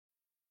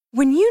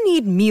When you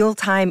need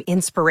mealtime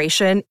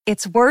inspiration,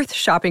 it's worth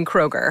shopping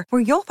Kroger,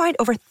 where you'll find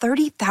over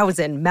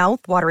 30,000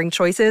 mouth-watering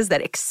choices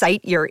that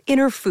excite your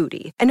inner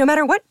foodie. And no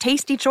matter what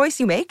tasty choice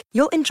you make,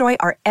 you'll enjoy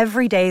our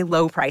everyday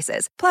low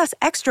prices, plus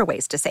extra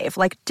ways to save,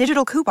 like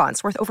digital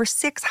coupons worth over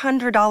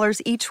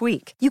 $600 each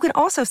week. You can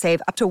also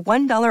save up to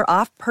 $1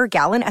 off per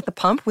gallon at the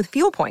pump with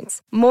fuel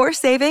points. More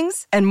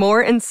savings and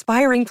more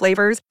inspiring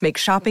flavors make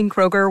shopping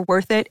Kroger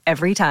worth it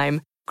every time.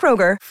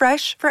 Kroger,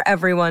 fresh for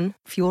everyone.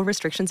 Fuel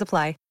restrictions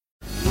apply.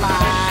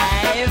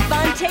 Live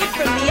on tape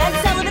from the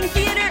Ed Sullivan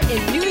Theater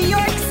in New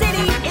York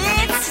City,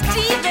 it's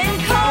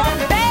Stephen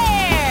Colbert!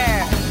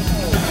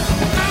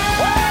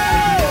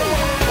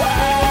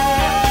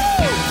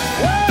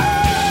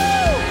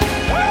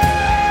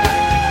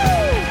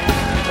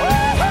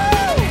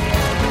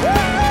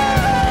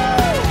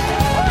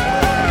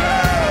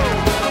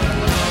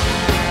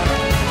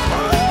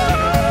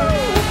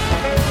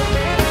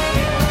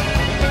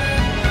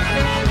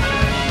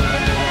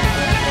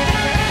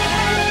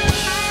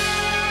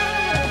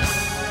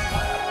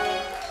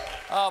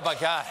 Oh, my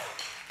God.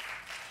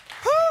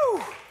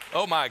 Whew.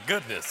 Oh, my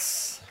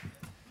goodness.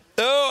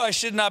 Oh, I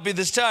should not be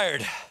this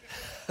tired.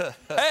 Hey,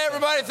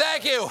 everybody,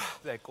 thank you.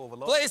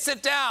 Please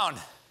sit down.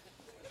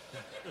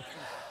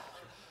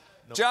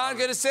 John,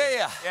 good to see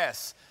you.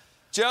 Yes.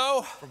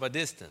 Joe. From a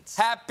distance.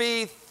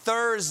 Happy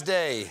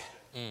Thursday.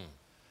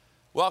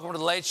 Welcome to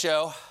The Late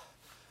Show.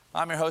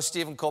 I'm your host,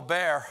 Stephen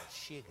Colbert.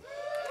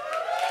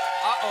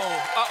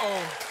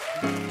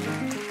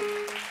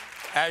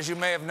 As you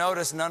may have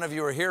noticed, none of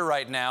you are here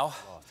right now.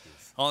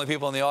 Only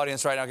people in the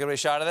audience right now. Give me a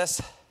shot of this.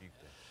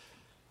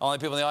 Only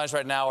people in the audience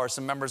right now are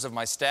some members of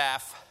my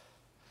staff.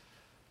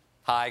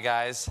 Hi,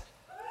 guys.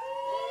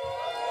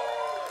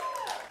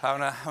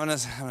 I'm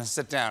gonna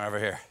sit down over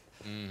here.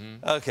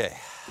 Okay.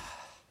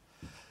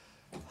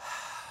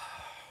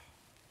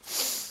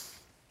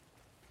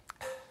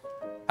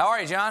 How are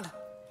you, John?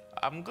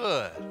 I'm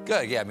good.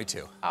 Good. Yeah, me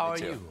too. How Me are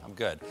too. you? I'm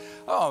good.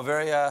 Oh,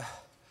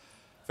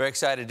 very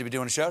excited to be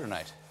doing a show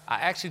tonight. I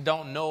actually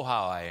don't know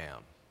how I am.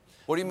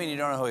 What do you mean you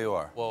don't know who you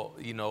are? Well,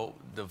 you know,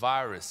 the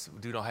virus,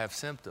 we don't have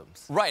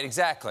symptoms. Right,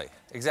 exactly.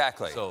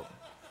 So,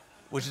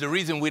 which is the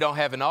reason we don't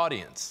have an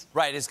audience.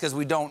 right, it's because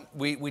we don't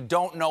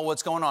know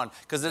what's going on.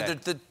 Because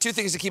the two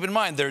things to keep in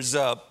mind, there's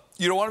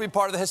you don't want to be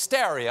part of the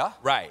hysteria.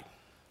 Right.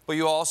 But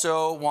you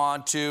also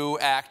want to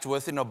act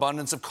with an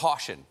abundance of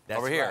caution. That's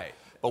over here. right.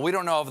 But we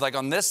don't know if, like,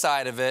 on this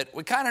side of it,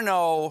 we kind of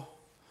know,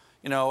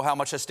 how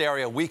much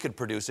hysteria we could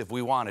produce if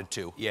we wanted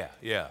to. Yeah.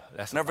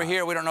 That's And over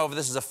here, we don't know if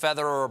this is a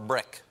feather or a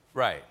brick.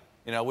 Right.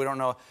 We don't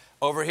know.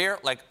 Over here,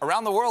 like,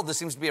 around the world, this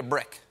seems to be a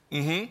brick.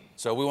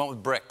 So we went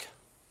with brick.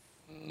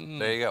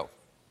 There you go.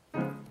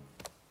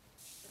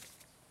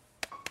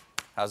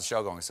 How's the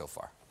show going so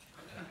far?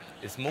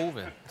 It's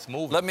moving.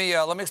 Let me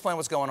explain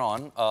what's going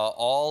on.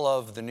 All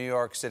of the New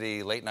York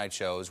City late night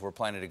shows were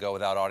planning to go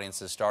without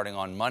audiences starting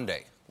on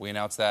Monday. We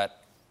announced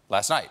that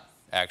last night,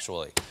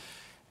 actually.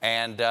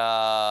 And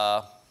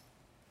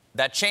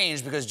that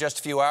changed because just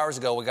a few hours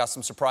ago, we got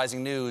some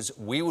surprising news.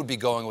 We would be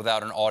going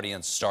without an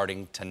audience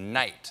starting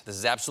tonight. This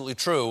is absolutely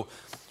true.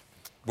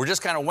 We're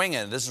just kind of winging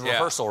it. This is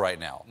rehearsal right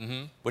now,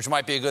 which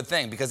might be a good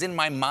thing because in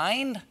my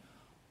mind,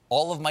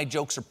 all of my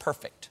jokes are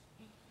perfect.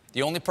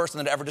 The only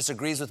person that ever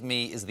disagrees with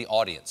me is the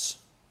audience.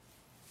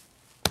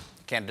 You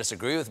can't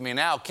disagree with me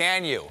now,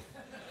 can you?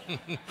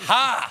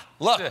 Ha!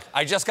 Look,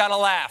 I just got a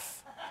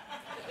laugh.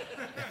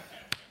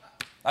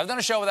 I've done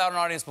a show without an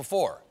audience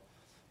before.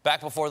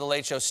 Back before The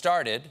Late Show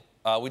started,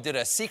 we did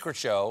a secret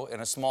show in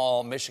a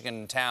small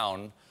Michigan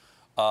town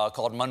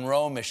called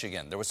Monroe,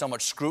 Michigan. There was so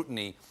much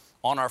scrutiny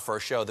on our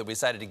first show that we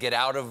decided to get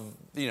out of,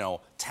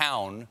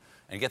 town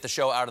and get the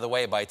show out of the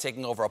way by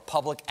taking over a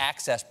public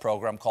access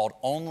program called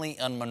Only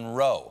in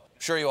Monroe.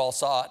 I'm sure you all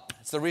saw it.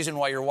 It's the reason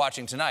why you're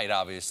watching tonight,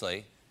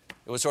 obviously.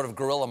 It was sort of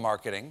guerrilla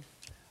marketing.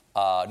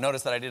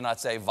 Notice that I did not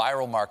say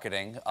viral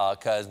marketing,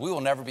 because we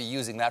will never be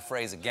using that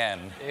phrase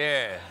again.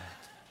 Yeah.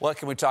 What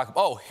can we talk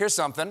about? Oh, here's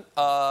something.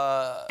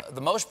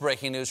 The most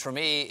breaking news for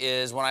me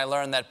is when I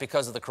learned that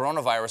because of the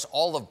coronavirus,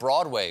 all of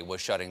Broadway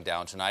was shutting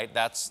down tonight.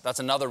 That's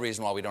another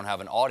reason why we don't have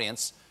an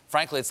audience.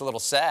 Frankly, it's a little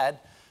sad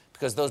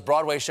because those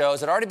Broadway shows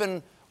had already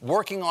been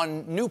working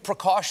on new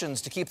precautions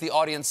to keep the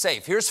audience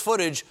safe. Here's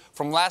footage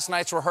from last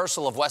night's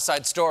rehearsal of West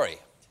Side Story.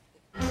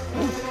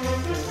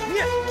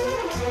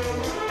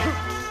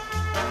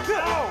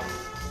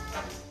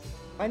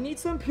 I need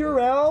some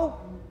Purell.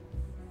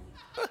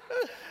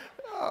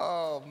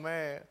 Oh,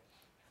 man.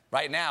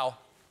 Right now,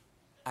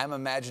 I'm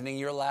imagining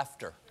your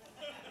laughter.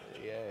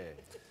 Yeah.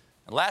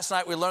 And last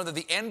night, we learned that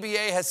the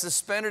NBA has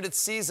suspended its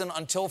season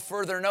until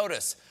further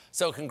notice.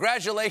 So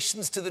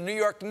congratulations to the New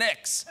York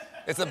Knicks.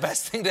 It's the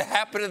best thing to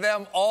happen to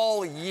them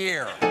all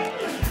year.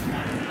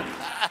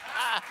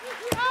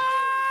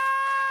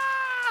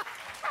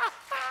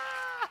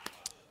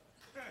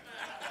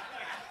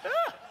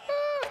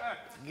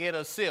 Get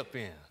a sip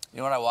in. You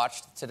know what I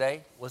watched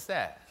today? What's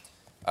that?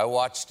 I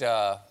watched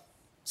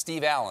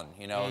Steve Allen,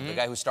 the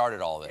guy who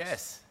started all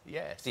this.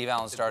 Yes. Steve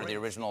Allen started the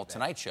original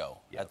Tonight Show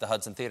at the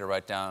Hudson Theater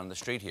right down the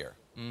street here.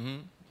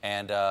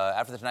 And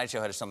after The Tonight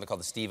Show had something called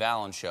The Steve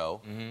Allen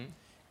Show. Mm-hmm.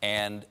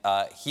 And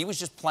he was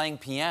just playing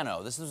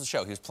piano. This was the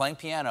show. He was playing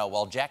piano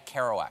while Jack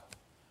Kerouac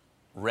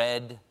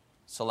read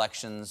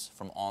selections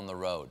from On the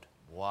Road.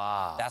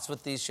 Wow. That's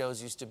what these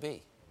shows used to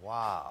be.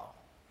 Wow.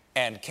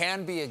 And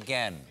can be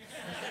again.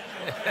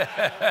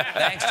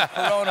 Thanks to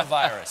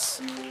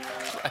coronavirus.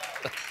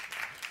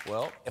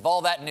 Well, if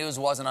all that news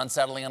wasn't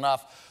unsettling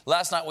enough,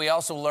 last night we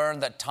also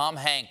learned that Tom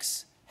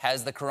Hanks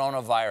has the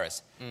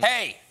coronavirus.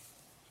 Hey,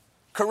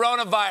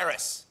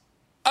 coronavirus.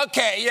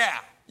 Okay,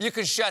 yeah, you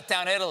can shut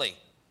down Italy.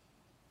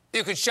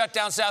 You could shut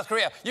down South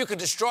Korea. You could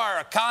destroy our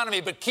economy,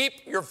 but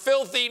keep your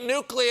filthy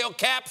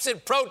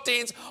nucleocapsid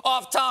proteins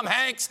off Tom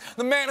Hanks.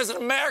 The man is an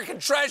American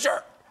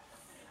treasure.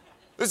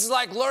 This is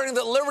like learning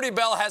that Liberty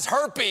Bell has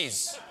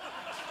herpes.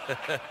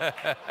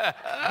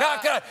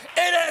 Not gonna.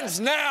 It ends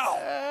now.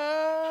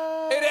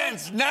 It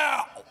ends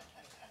now.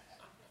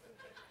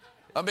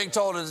 I'm being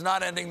told it is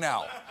not ending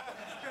now.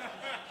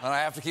 And I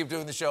have to keep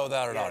doing the show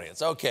without an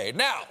audience. Okay,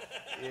 now,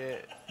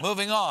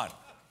 moving on.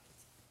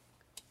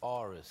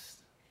 Forrest.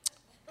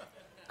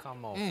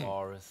 Come on,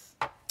 Forrest.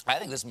 I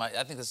think this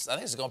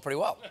is going pretty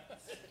well.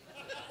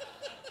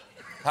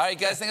 How do you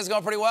guys think it's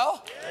going pretty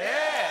well?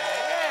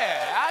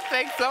 Yeah, I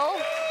think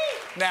so.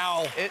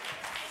 Now,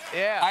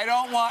 Yeah.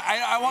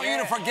 I want you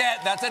to forget.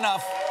 That's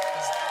enough.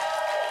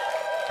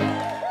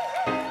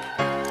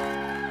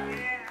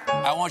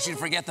 I want you to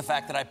forget the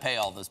fact that I pay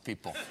all those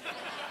people.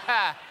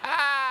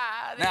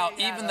 Now,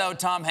 even though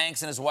Tom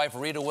Hanks and his wife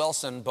Rita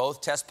Wilson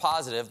both test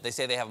positive, they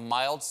say they have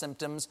mild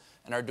symptoms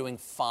and are doing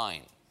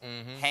fine.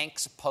 Mm-hmm.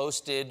 Hanks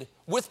posted,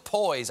 with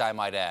poise, I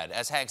might add,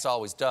 as Hanks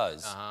always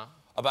does,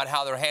 about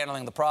how they're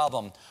handling the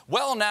problem.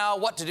 Well, now,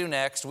 what to do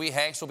next? We,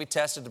 Hanks, will be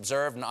tested,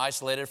 observed, and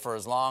isolated for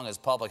as long as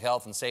public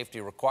health and safety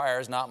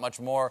requires. Not much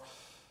more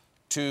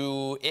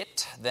to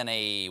it than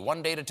a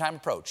one-day-at-a-time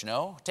approach,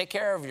 no? Take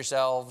care of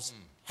yourselves.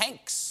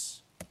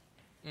 Hanks.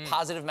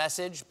 Positive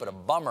message, but a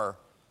bummer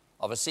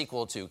of a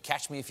sequel to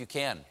Catch Me If You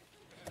Can.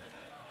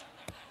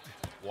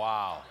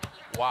 Wow.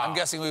 I'm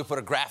guessing we would put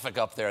a graphic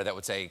up there that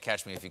would say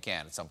Catch Me If You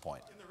Can at some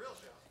point. In the real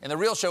show. In the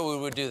real show,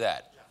 we would do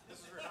that. Yeah, this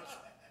is rehearsal.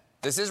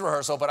 This is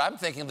rehearsal, but I'm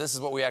thinking this is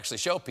what we actually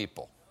show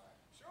people.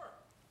 Sure.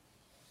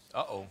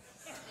 Uh-oh.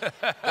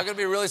 They're going to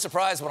be really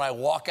surprised when I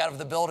walk out of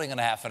the building in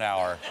a half an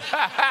hour.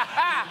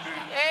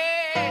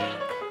 Hey.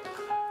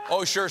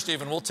 Oh, sure,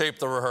 Stephen, we'll tape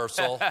the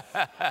rehearsal.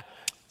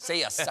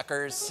 See ya,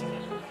 suckers.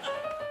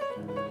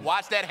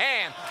 Watch that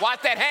hand.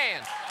 Watch that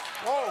hand.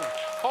 Whoa.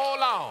 Hold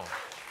on.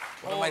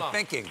 What am I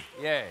thinking?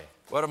 Yeah.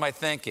 What am I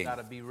thinking?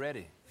 Gotta be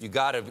ready. You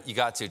got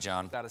to,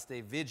 John. Gotta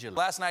stay vigilant.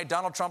 Last night,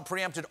 Donald Trump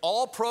preempted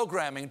all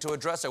programming to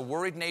address a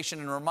worried nation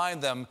and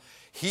remind them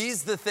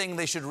he's the thing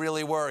they should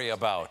really worry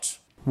about.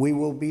 We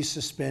will be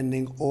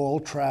suspending all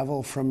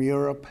travel from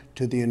Europe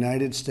to the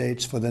United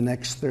States for the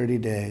next 30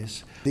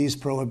 days. These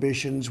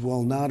prohibitions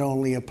will not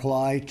only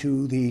apply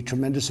to the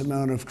tremendous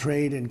amount of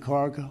trade and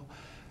cargo,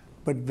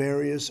 but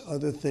various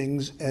other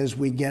things as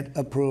we get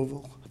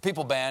approval. The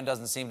people ban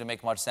doesn't seem to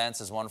make much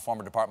sense. As one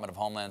former Department of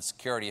Homeland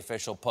Security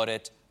official put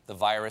it, the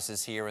virus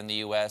is here in the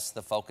U.S.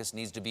 The focus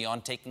needs to be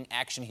on taking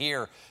action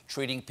here,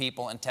 treating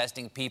people and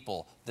testing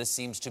people. This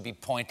seems to be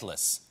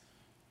pointless.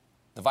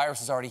 The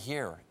virus is already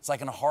here. It's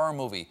like in a horror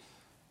movie.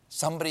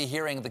 Somebody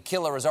hearing the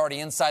killer is already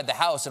inside the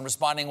house and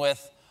responding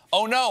with,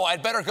 "Oh no,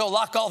 I'd better go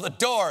lock all the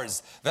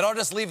doors. Then I'll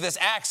just leave this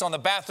axe on the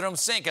bathroom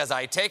sink as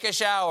I take a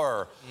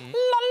shower." La la,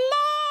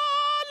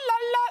 la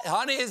la.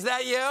 Honey, is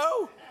that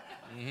you?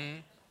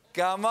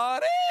 Come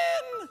on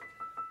in.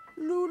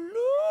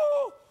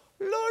 Lulu.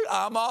 Lulu.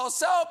 I'm all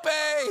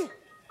soapy.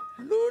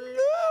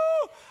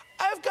 Lulu.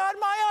 I've got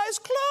my eyes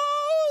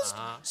closed,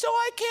 so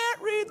I can't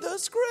read the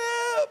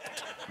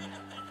script.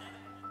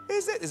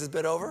 Is this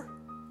bit over?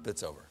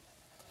 Bit's over.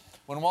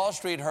 When Wall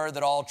Street heard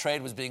that all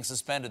trade was being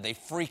suspended, they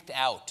freaked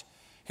out.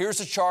 Here's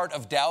a chart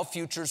of Dow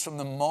futures from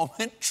the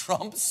moment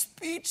Trump's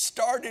speech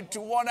started to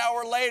 1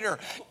 hour later.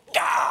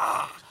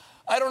 Gah!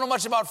 I don't know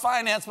much about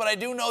finance, but I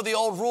do know the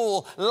old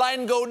rule,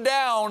 line go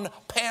down,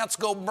 pants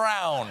go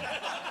brown.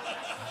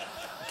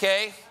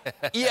 Okay?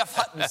 E.F.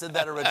 Hutton said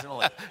that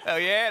originally. Oh,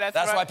 yeah, that's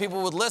right. Why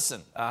people would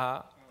listen.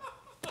 Ask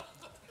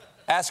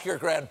your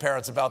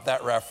grandparents about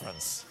that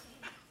reference.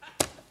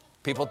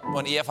 People,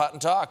 when E.F. Hutton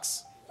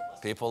talks,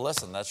 people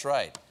listen. That's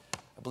right.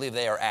 I believe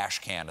they are ash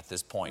can at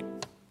this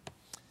point.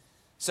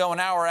 So an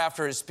hour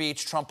after his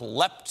speech, Trump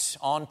leapt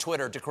on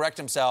Twitter to correct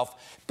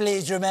himself.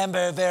 Please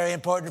remember, very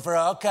important for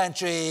all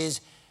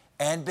countries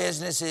and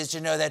businesses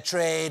to know that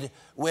trade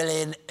will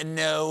in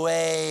no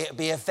way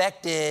be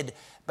affected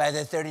by the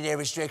 30-day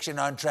restriction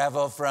on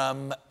travel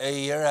from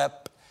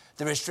Europe.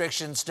 The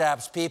restriction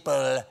stops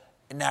people,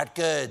 not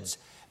goods.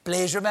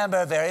 Please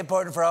remember, very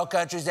important for all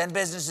countries and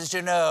businesses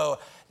to know,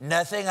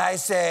 nothing I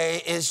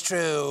say is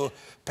true.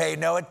 Pay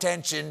no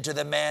attention to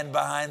the man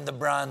behind the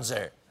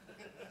bronzer.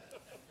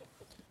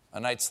 A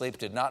night's sleep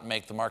did not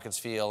make the markets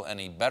feel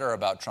any better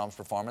about Trump's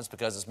performance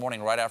because this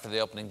morning, right after the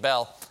opening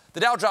bell, the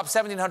Dow dropped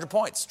 1,700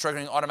 points,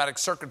 triggering automatic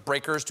circuit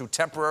breakers to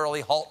temporarily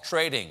halt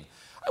trading.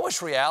 I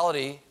wish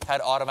reality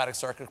had automatic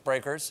circuit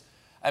breakers.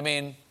 I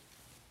mean,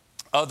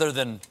 other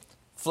than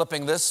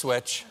flipping this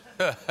switch.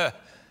 You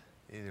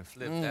didn't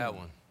flip that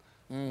one.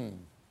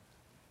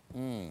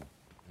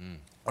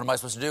 What am I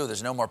supposed to do?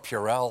 There's no more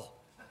Purell.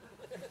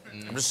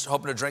 I'm just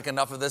hoping to drink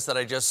enough of this that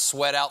I just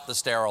sweat out the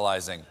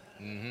sterilizing.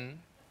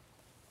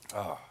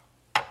 Oh.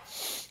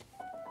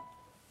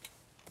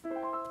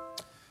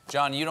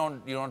 John, you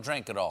don't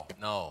drink at all.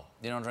 No.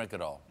 You don't drink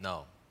at all.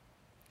 No.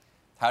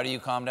 How do you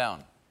calm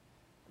down?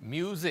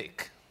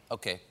 Music,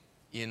 Okay.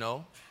 you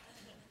know.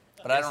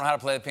 But I don't know how to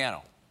play the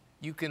piano.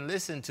 You can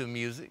listen to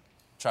music.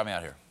 Try me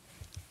out here.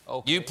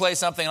 Okay. You play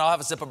something, and I'll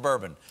have a sip of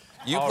bourbon.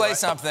 You All play right.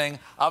 something,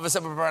 I'll have a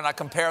sip of bourbon, and I'll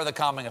compare the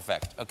calming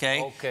effect,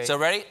 okay? Okay. So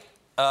ready?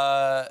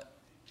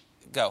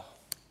 Go.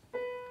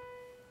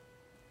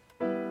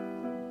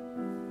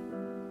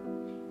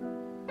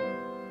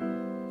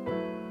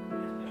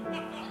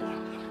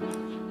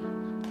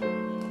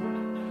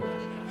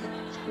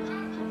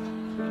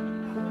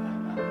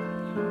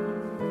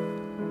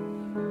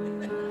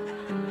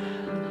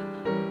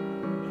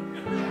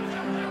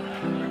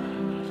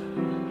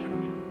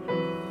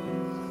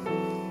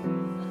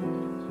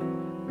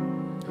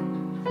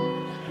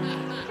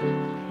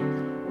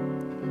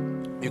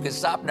 You can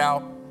stop now.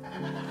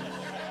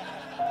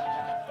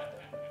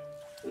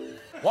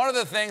 One of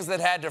the things that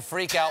had to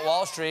freak out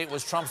Wall Street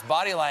was Trump's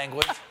body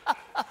language.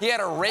 He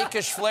had a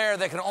rakish flair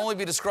that can only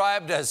be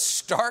described as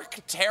stark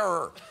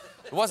terror.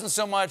 It wasn't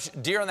so much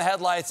deer in the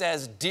headlights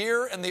as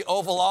deer in the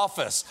Oval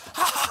Office.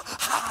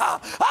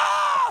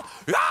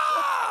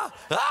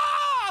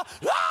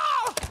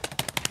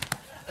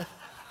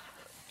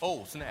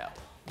 Oh, snap.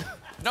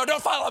 No,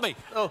 don't follow me.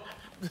 Oh.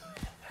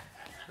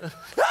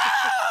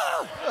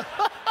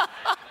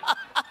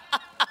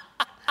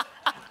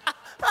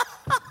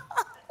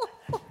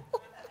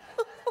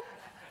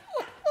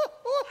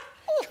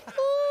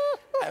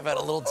 I've had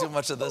a little too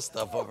much of this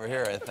stuff over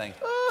here, I think.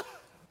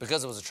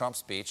 Because it was a Trump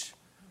speech,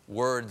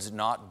 words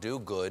not do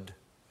good.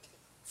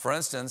 For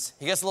instance,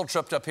 he gets a little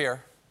tripped up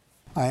here.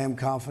 I am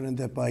confident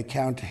that by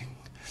counting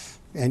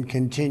and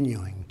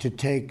continuing to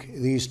take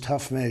these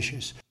tough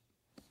measures,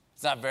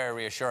 It's not very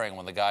reassuring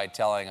when the guy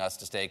telling us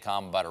to stay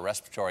calm about a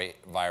respiratory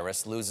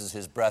virus loses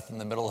his breath in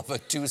the middle of a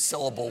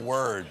two-syllable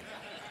word.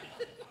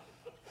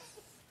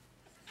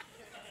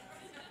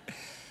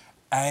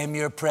 I am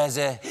your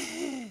president.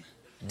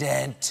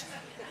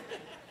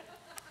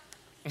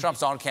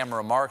 Trump's on-camera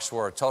remarks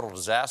were a total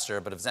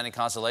disaster, but if it's any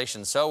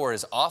consolation, so were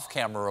his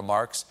off-camera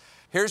remarks.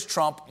 Here's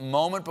Trump,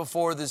 moment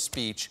before this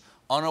speech,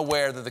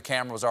 unaware that the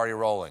camera was already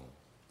rolling.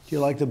 do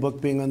you like the book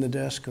being on the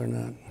desk or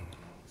not?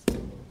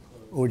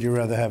 Or would you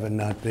rather have it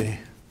not be? I would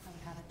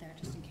have it there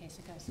just in case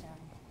it goes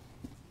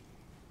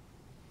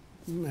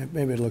down.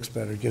 Maybe it looks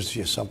better. It gives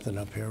you something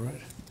up here,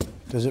 right?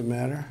 Does it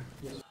matter?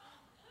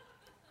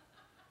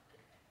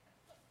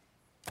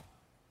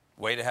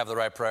 Way to have the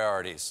right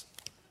priorities.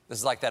 This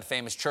is like that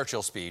famous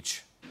Churchill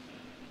speech.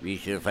 We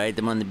should fight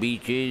them on the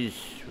beaches.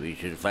 We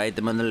should fight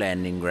them on the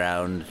landing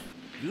grounds.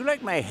 You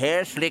like my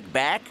hair slicked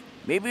back?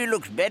 Maybe it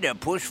looks better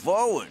pushed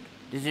forward.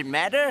 Does it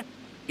matter?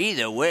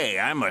 Either way,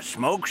 I'm a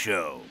smoke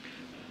show.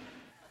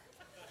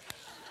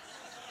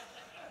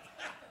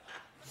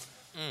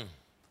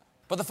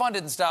 But the fun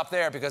didn't stop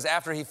there, because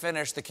after he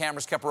finished, the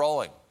cameras kept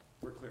rolling.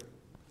 We're clear.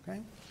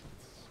 Okay.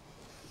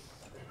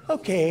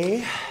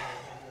 Okay.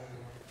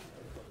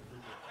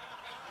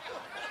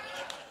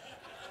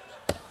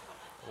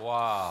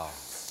 Wow.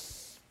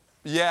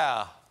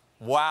 Yeah.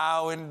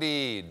 Wow,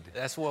 indeed.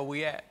 That's where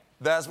we at.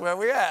 That's where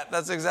we're at.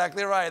 That's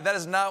exactly right. That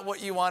is not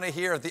what you want to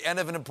hear at the end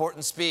of an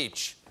important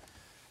speech.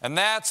 And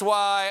that's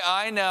why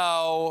I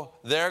know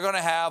they're going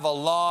to have a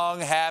long,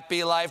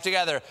 happy life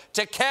together.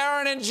 To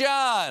Karen and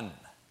John.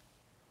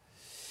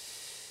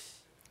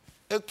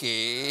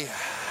 Okay.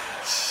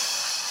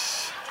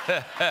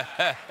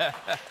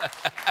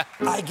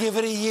 I give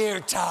it a year,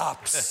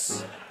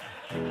 tops.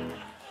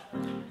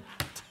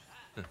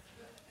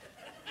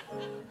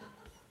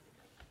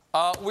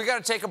 We got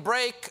to take a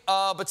break,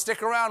 but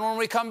stick around. When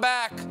we come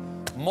back,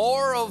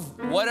 more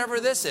of whatever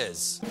this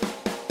is.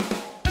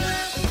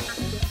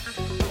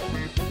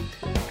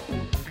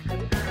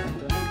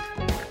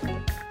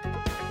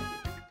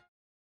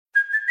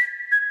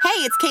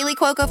 Hey, it's Kaylee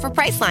Cuoco for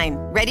Priceline.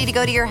 Ready to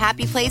go to your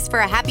happy place for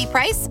a happy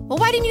price? Well,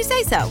 why didn't you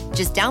say so?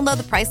 Just download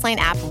the Priceline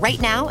app right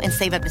now and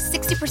save up to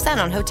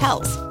 60% on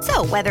hotels.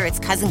 So whether it's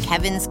Cousin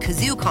Kevin's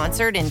Kazoo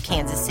Concert in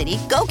Kansas City,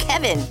 go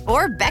Kevin,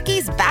 or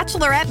Becky's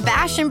Bachelorette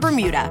Bash in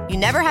Bermuda, you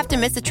never have to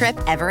miss a trip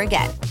ever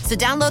again. So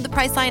download the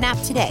Priceline app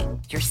today.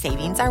 Your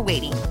savings are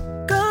waiting.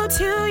 Go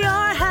to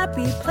your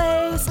happy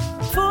place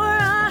for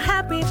a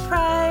happy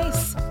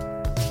price.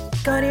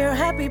 Go to your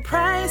happy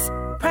price,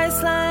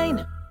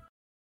 Priceline.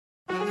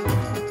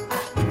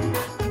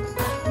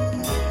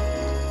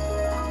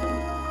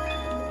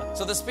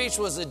 So the speech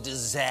was a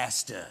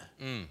disaster.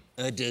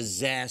 A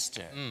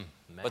disaster.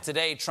 But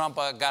today, Trump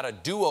got a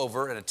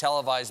do-over in a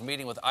televised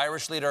meeting with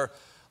Irish leader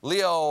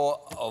Leo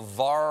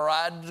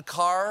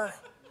Varadkar.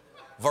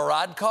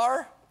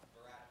 Varadkar?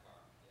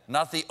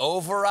 Not the O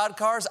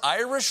Varadkars.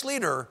 Irish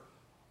leader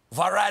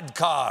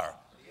Varadkar.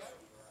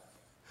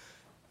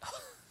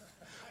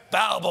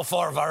 Bow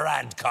before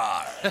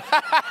Varadkar.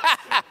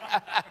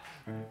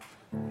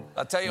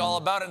 I'll tell you all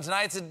about it in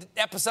tonight's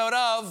episode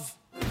of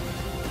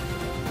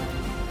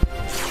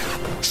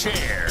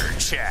Chair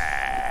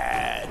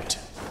Chat.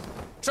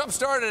 Trump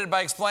started it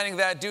by explaining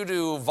that due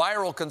to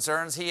viral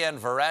concerns, he and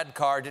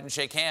Varadkar didn't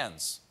shake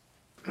hands.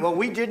 Well,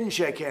 we didn't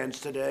shake hands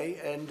today,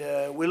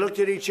 and we looked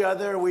at each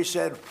other, we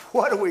said,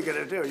 what are we going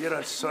to do? You know,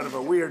 it's sort of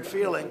a weird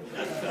feeling.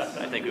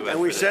 I think and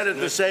we said at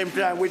the same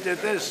time, we did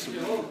this.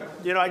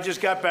 You know, I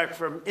just got back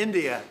from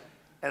India,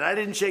 and I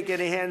didn't shake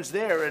any hands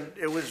there, and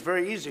it was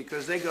very easy,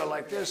 because they go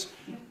like this,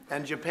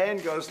 and Japan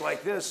goes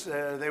like this.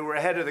 They were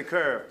ahead of the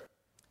curve.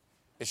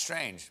 It's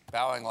strange.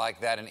 Bowing like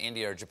that in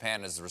India or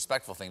Japan is a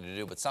respectful thing to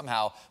do, but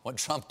somehow when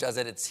Trump does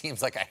it, it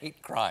seems like a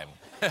hate crime.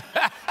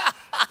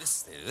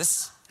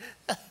 This.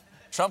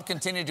 Trump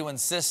continued to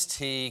insist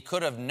he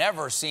could have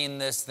never seen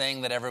this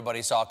thing that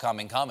everybody saw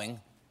coming.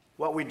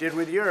 What we did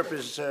with Europe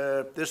is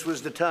this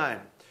was the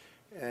time.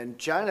 And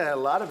China, a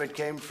lot of it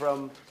came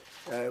from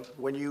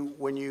when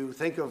you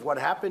think of what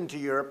happened to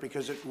Europe,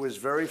 because it was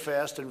very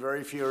fast and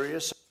very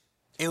furious.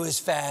 It was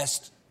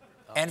fast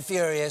and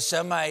furious.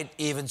 Some might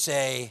even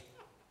say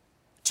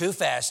too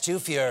fast, too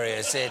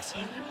furious. It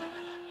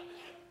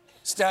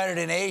started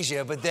in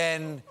Asia, but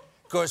then,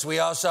 of course, we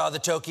all saw the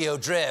Tokyo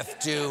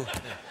Drift.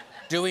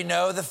 Do we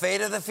know the fate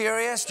of the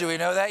Furious? Do we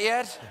know that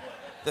yet?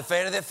 The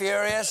fate of the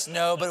Furious?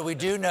 No, but we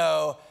do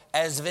know,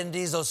 as Vin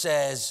Diesel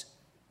says,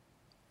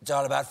 it's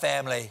all about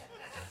family.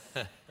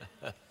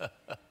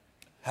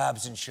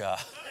 Hobbs and Shaw.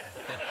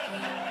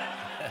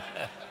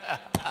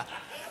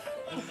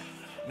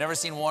 Never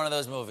seen one of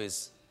those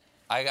movies.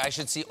 I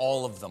should see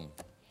all of them.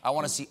 I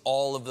want to see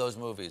all of those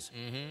movies.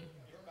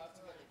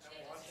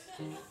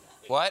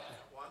 What?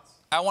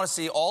 I want to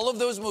see all of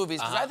those movies,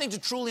 because I think to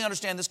truly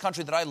understand this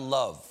country that I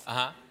love,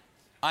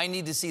 I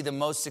need to see the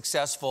most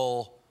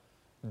successful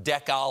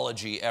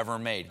decology ever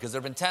made. Because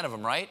there have been 10 of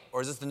them, right?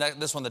 Or is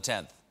this one the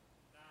 10th?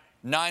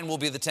 9 will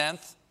be the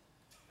 10th.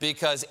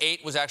 Because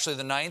 8 was actually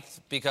the 9th.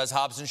 Because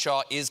Hobbs and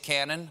Shaw is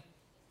canon.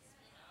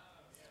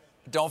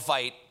 Don't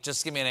fight.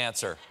 Just give me an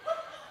answer.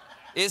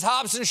 Is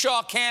Hobbs and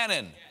Shaw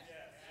canon?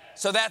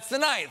 So that's the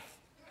 9th.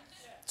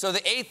 So the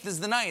 8th is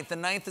the 9th. The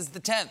 9th is the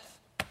 10th.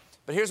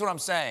 But here's what I'm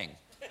saying.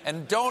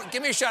 And don't...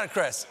 Give me a shot at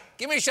Chris.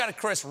 Give me a shot at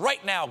Chris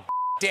right now.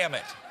 Damn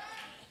it.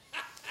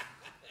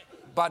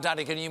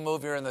 Badani, can you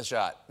move? You're in the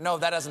shot. No,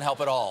 that doesn't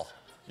help at all.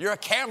 You're a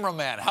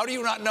cameraman. How do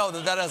you not know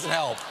that doesn't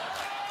help?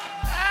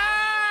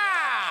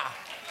 Ah!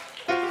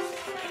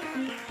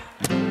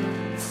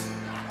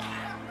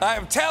 I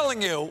am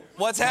telling you,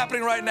 what's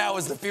happening right now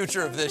is the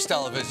future of this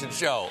television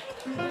show.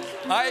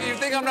 You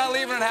think I'm not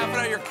leaving in half an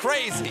hour? You're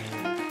crazy.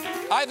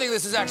 I think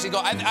this is actually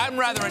going... I'm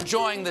rather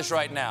enjoying this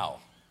right now.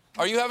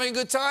 Are you having a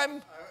good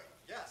time?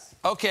 Yes.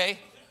 Okay.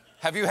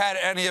 Have you had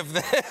any of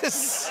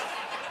this?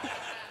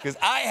 Because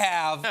I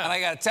have, and I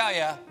got to tell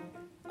you,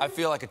 I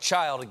feel like a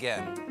child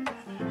again.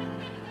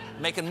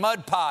 Making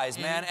mud pies,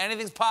 man.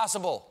 Anything's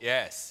possible.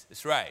 Yes,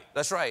 that's right.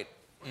 That's right.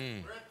 We're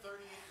at 38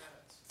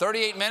 minutes.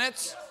 38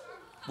 minutes?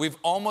 We've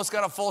almost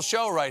got a full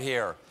show right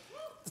here.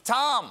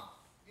 Tom.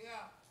 Yeah.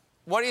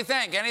 What do you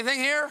think? Anything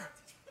here?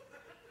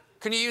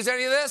 Can you use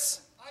any of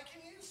this? I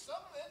can use some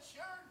of it,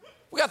 sure.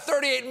 We got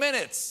 38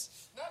 minutes.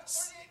 Not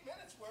 38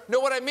 minutes worth. No,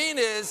 what I mean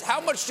is, how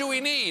much do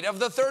we need? Of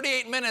the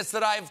 38 minutes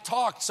that I've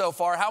talked so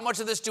far, how much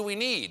of this do we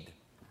need?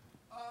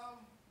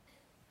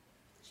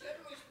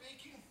 Generally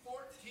speaking,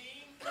 14.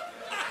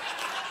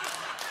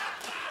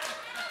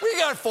 We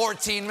got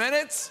 14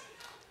 minutes.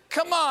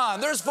 Come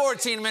on, there's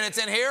 14 minutes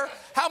in here.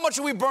 How much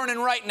are we burning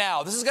right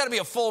now? This has got to be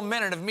a full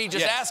minute of me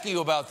just asking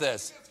you about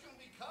this. It's going to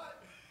be cut.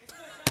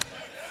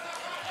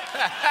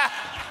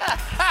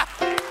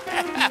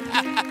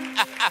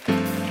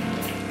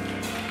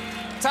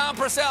 Tom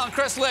Purcell and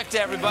Chris Licht,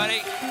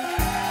 everybody.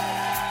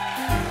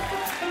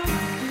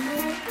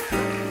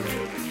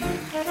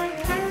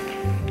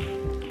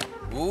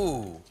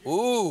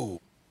 Ooh.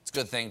 It's a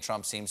good thing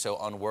Trump seems so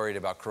unworried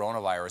about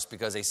coronavirus,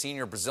 because a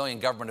senior Brazilian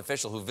government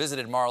official who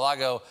visited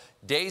Mar-a-Lago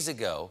days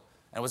ago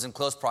and was in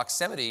close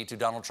proximity to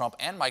Donald Trump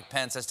and Mike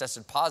Pence has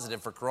tested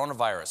positive for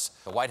coronavirus.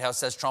 The White House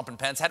says Trump and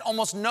Pence had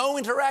almost no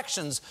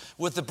interactions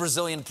with the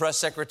Brazilian press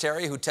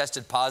secretary who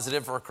tested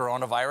positive for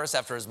coronavirus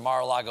after his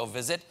Mar-a-Lago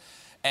visit,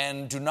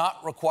 and do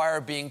not require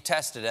being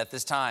tested at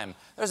this time.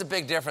 There's a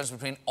big difference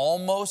between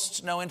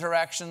almost no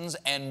interactions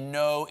and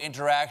no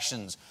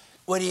interactions.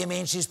 What do you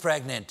mean she's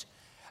pregnant?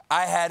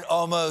 I had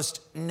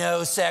almost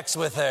no sex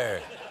with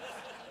her.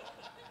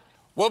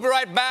 We'll be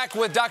right back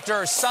with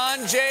Dr.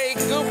 Sanjay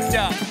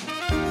Gupta.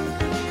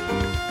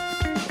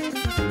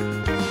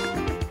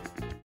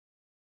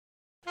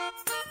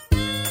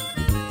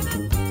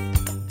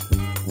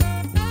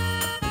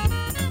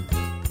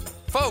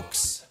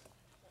 Folks,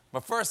 my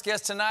first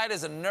guest tonight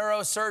is a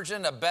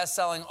neurosurgeon, a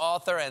best-selling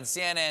author, and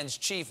CNN's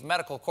chief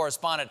medical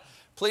correspondent.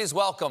 Please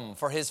welcome,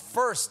 for his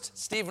first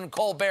Stephen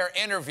Colbert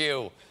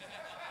interview,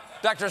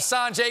 Dr.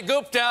 Sanjay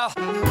Gupta.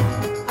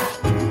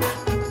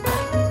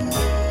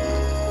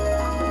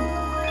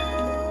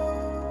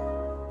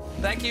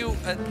 Thank you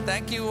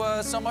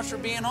so much for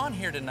being on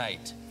here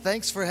tonight.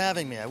 Thanks for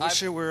having me. I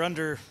wish it were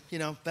under,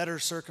 better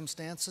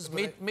circumstances.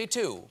 But Me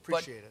too.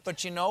 Appreciate it.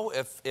 But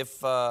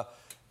if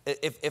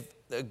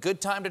a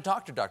good time to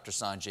talk to Dr.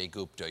 Sanjay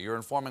Gupta. You're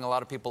informing a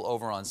lot of people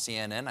over on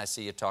CNN. I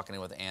see you talking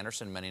with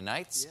Anderson many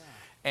nights.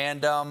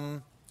 Yeah.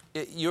 And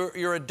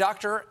you're a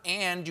doctor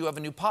and you have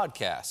a new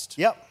podcast.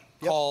 Yep.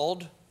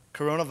 Called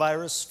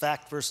Coronavirus: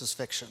 Fact versus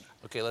Fiction.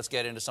 Okay, let's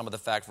get into some of the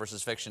fact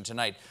versus fiction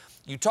tonight.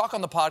 You talk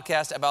on the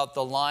podcast about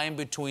the line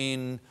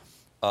between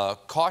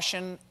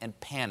caution and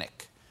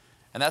panic.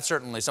 And that's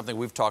certainly something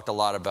we've talked a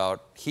lot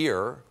about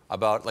here,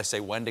 about, let's say,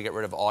 when to get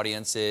rid of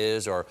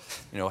audiences or,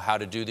 how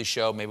to do the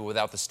show, maybe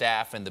without the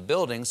staff in the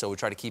building, so we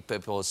try to keep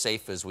people as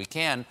safe as we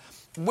can.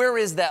 Where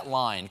is that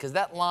line? Because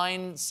that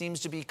line seems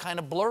to be kind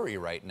of blurry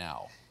right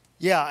now.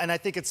 Yeah, and I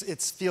think it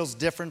feels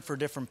different for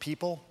different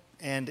people,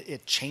 and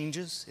it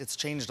changes. It's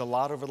changed a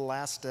lot over the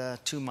last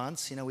 2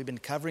 months. We've been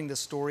covering this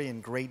story in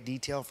great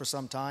detail for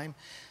some time.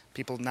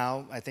 People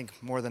now, I think,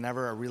 more than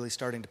ever, are really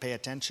starting to pay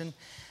attention.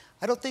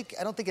 I don't think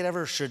it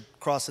ever should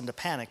cross into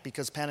panic,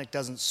 because panic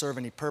doesn't serve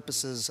any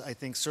purposes, I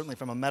think, certainly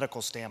from a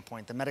medical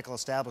standpoint. The medical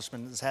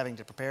establishment is having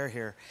to prepare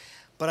here.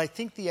 But I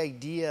think the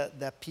idea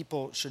that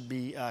people should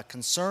be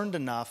concerned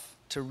enough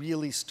to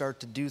really start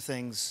to do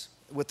things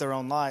with their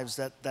own lives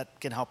that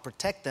can help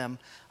protect them,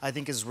 I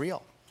think is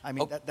real. I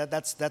mean,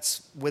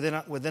 that's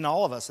within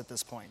all of us at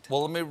this point.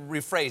 Well, let me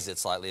rephrase it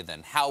slightly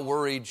then. How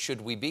worried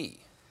should we be?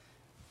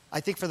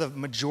 I think for the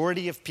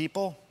majority of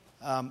people,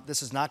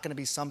 this is not going to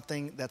be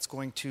something that's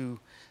going to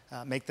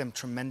make them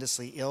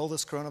tremendously ill,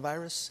 this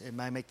coronavirus. It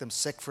might make them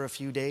sick for a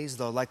few days,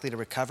 though likely to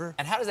recover.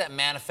 And how does that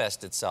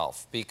manifest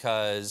itself?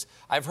 Because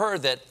I've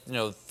heard that,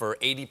 for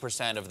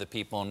 80% of the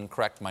people, and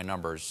correct my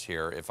numbers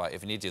here if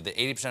you need to, the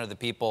 80% of the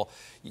people,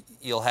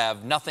 you'll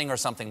have nothing or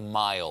something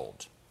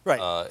mild. Right.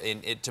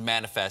 To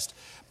manifest.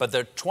 But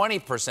the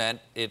 20%,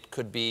 it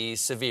could be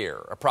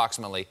severe,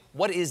 approximately.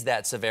 What is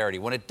that severity?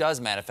 When it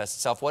does manifest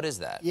itself, what is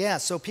that? Yeah,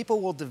 so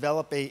people will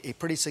develop a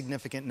pretty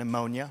significant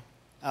pneumonia.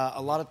 A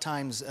lot of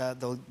times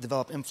they'll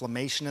develop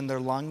inflammation in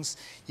their lungs.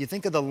 You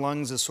think of the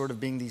lungs as sort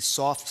of being these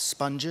soft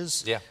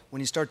sponges. Yeah.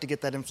 When you start to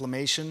get that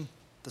inflammation,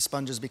 the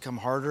sponges become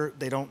harder.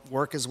 They don't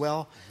work as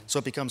well, so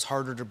it becomes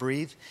harder to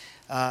breathe.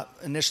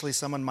 Initially,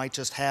 someone might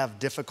just have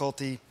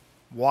difficulty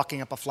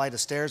walking up a flight of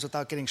stairs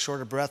without getting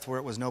short of breath where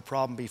it was no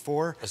problem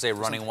before. I say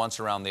running once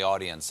around the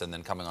audience and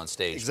then coming on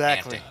stage.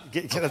 Exactly.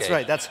 That's Okay.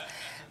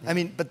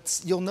 right.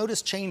 But you'll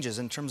notice changes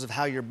in terms of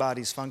how your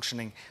body's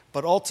functioning.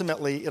 But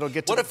ultimately, it'll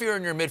get to... What if you're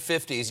in your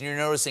mid-50s and you're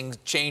noticing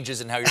changes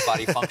in how your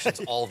body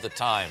functions all the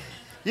time?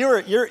 You're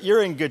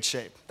in good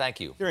shape. Thank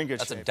you. You're in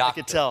good shape. That's a doctor.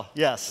 I could tell,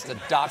 yes. It's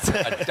a doctor.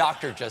 A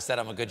doctor just said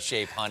I'm in good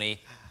shape,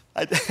 honey.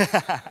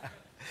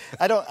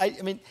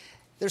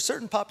 There's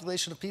certain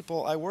population of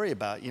people I worry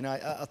about.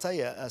 I'll tell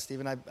you,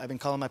 Stephen, I've been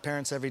calling my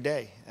parents every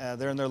day.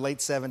 They're in their late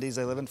 70s.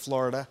 They live in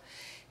Florida.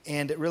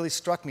 And it really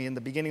struck me in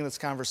the beginning of this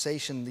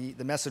conversation,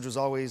 the message was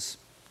always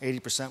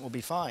 80% will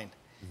be fine.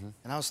 Mm-hmm.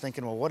 And I was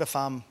thinking, well, what if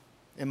I'm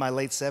in my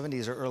late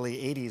 70s or early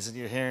 80s and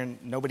you're hearing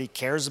nobody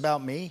cares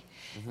about me?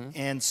 Mm-hmm.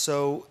 And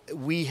so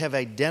we have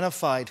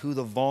identified who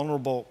the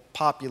vulnerable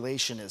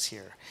population is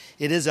here.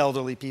 It is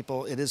elderly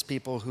people. It is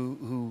people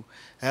who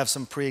have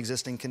some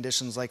pre-existing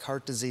conditions like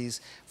heart disease.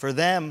 For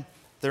them,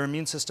 their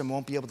immune system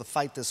won't be able to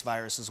fight this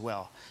virus as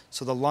well.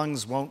 So the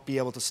lungs won't be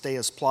able to stay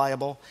as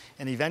pliable,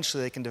 and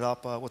eventually they can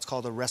develop what's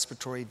called a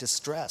respiratory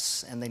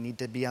distress, and they need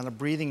to be on a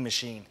breathing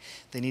machine.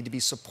 They need to be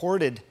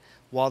supported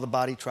while the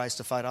body tries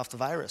to fight off the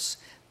virus.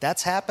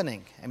 That's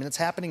happening. It's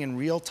happening in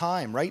real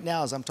time. Right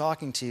now, as I'm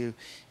talking to you,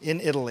 in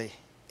Italy,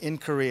 in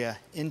Korea,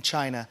 in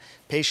China,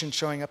 patients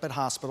showing up at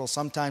hospitals,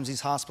 sometimes these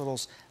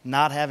hospitals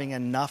not having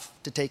enough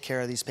to take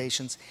care of these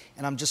patients.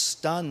 And I'm just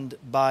stunned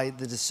by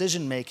the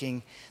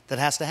decision-making that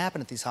has to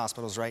happen at these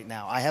hospitals right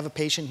now. I have a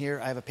patient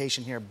here, I have a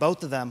patient here.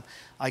 Both of them,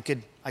 I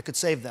could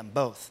save them,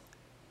 both.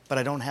 But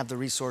I don't have the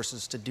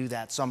resources to do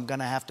that, so I'm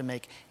gonna have to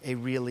make a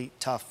really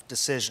tough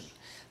decision.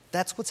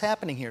 That's what's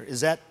happening here.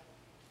 Is that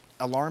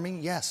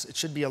alarming? Yes, it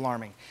should be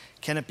alarming.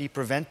 Can it be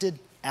prevented?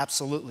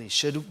 Absolutely.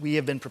 Should we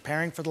have been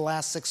preparing for the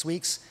last 6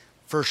 weeks?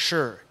 For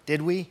sure.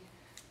 Did we?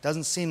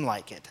 Doesn't seem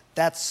like it.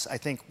 That's, I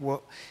think,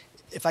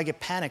 if I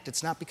get panicked,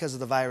 it's not because of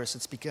the virus,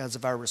 it's because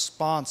of our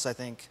response, I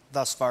think,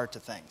 thus far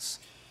to things.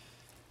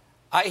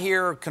 I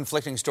hear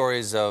conflicting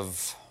stories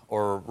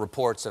or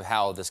reports of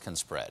how this can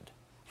spread.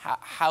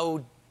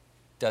 How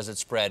does it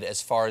spread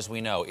as far as we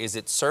know? Is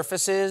it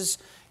surfaces?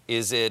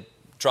 Is it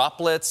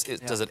droplets?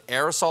 Does it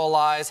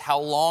aerosolize? How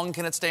long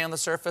can it stay on the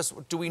surface?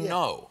 Do we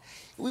know?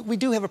 We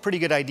do have a pretty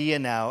good idea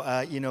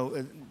now.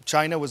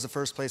 China was the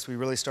first place we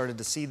really started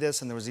to see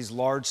this, and there was these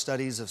large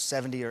studies of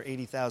 70 or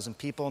 80,000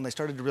 people, and they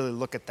started to really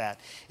look at that.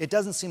 It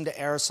doesn't seem to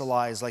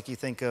aerosolize like you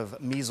think of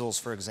measles,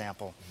 for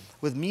example.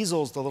 With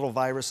measles, the little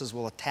viruses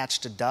will attach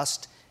to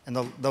dust and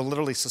they'll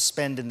literally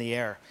suspend in the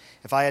air.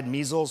 If I had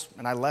measles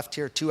and I left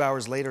here 2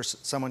 hours later,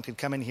 someone could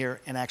come in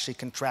here and actually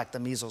contract the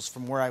measles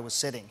from where I was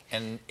sitting.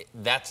 And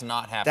that's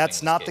not happening.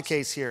 That's not the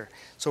case here.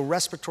 So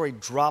respiratory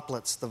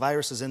droplets, the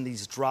virus is in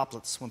these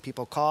droplets. When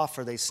people cough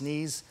or they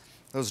sneeze,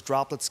 those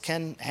droplets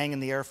can hang in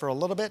the air for a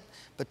little bit,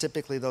 but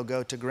typically they'll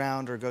go to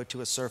ground or go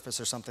to a surface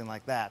or something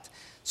like that.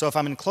 So if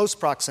I'm in close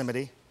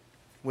proximity,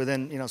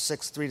 within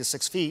 3 to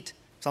 6 feet,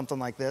 something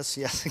like this,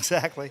 yes,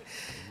 exactly,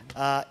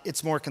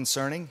 it's more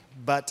concerning.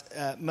 But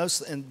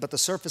the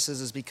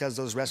surfaces is because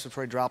those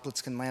respiratory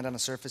droplets can land on a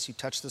surface. You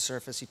touch the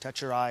surface, you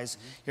touch your eyes,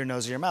 your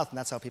nose, or your mouth, and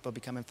that's how people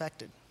become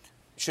infected.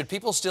 Should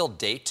people still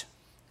date?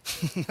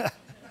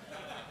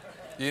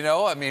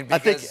 I mean,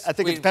 because I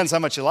think it depends how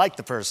much you like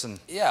the person.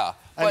 Yeah,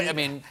 but I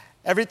mean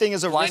everything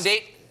is a blind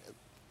risk. date.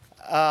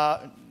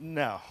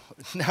 No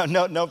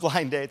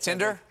blind dates.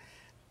 Tinder?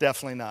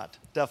 Definitely not.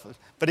 Definitely.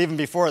 But even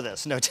before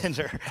this, no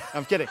Tinder.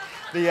 I'm kidding.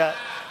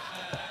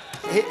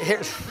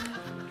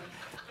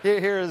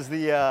 Here's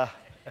the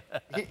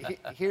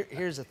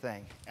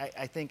thing.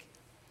 I think,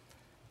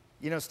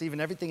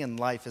 Stephen, everything in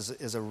life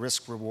is a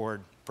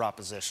risk-reward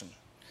proposition.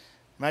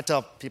 And I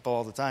tell people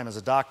all the time, as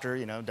a doctor,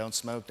 don't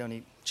smoke, don't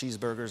eat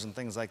cheeseburgers and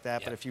things like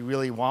that. But if you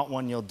really want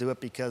one, you'll do it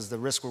because the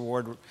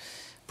risk-reward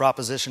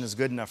proposition is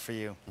good enough for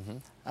you.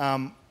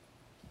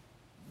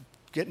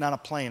 Getting on a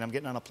plane, I'm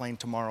getting on a plane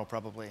tomorrow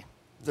probably.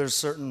 There's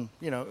certain,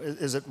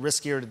 is it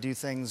riskier to do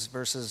things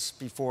versus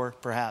before?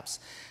 Perhaps.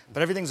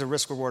 But everything's a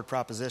risk-reward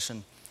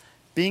proposition.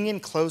 Being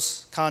in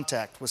close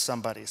contact with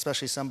somebody,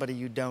 especially somebody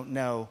you don't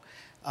know,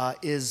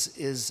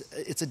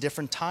 it's a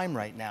different time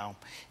right now.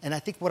 And I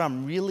think what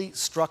I'm really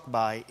struck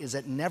by is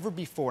that never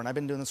before, and I've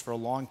been doing this for a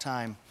long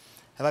time,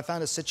 have I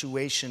found a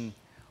situation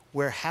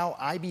where how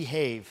I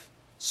behave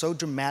so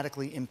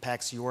dramatically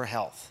impacts your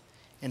health,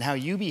 and how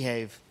you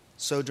behave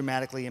so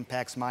dramatically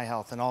impacts my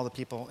health and all the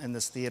people in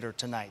this theater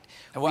tonight.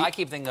 And what I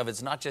keep thinking of,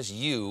 it's not just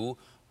you,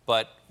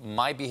 but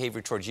my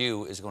behavior towards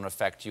you is going to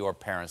affect your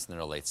parents in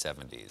their late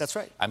 70s. That's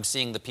right. I'm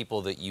seeing the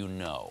people that you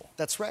know.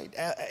 That's right.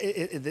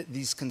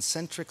 These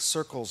concentric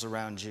circles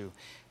around you.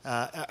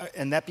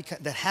 And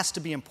that has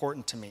to be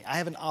important to me. I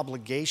have an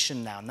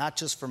obligation now, not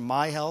just for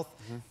my health,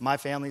 my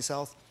family's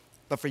health,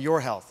 but for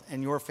your health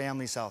and your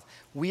family's health.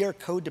 We are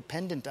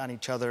codependent on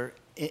each other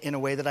in a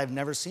way that I've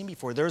never seen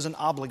before. There's an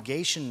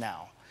obligation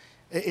now.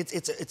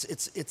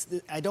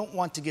 I don't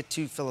want to get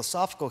too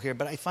philosophical here,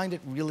 but I find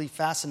it really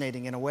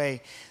fascinating in a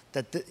way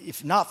that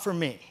if not for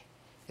me,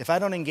 if I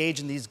don't engage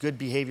in these good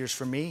behaviors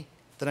for me,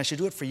 then I should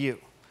do it for you.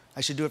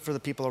 I should do it for the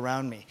people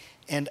around me.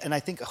 And I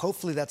think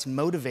hopefully that's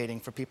motivating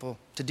for people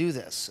to do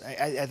this.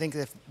 I think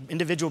that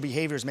individual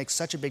behaviors make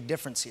such a big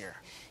difference here.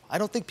 I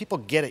don't think people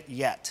get it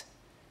yet,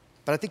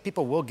 but I think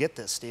people will get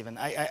this, Stephen.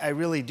 I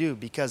really do,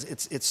 because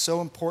it's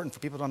so important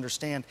for people to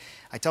understand.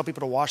 I tell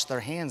people to wash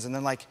their hands, and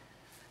they're like,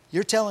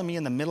 you're telling me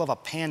in the middle of a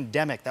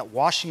pandemic that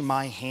washing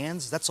my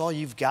hands, that's all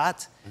you've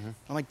got?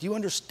 I'm like, do you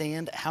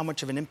understand how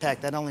much of an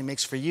impact that not only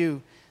makes for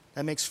you,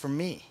 that makes for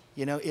me?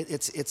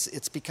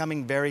 It's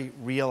becoming very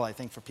real, I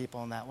think, for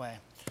people in that way.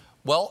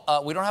 Well,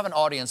 we don't have an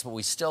audience, but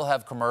we still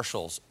have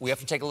commercials. We have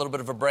to take a little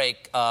bit of a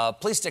break.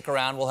 Please stick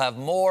around. We'll have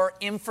more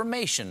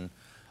information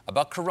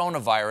about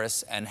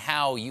coronavirus and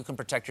how you can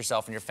protect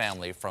yourself and your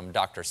family from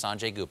Dr.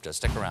 Sanjay Gupta.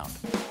 Stick around.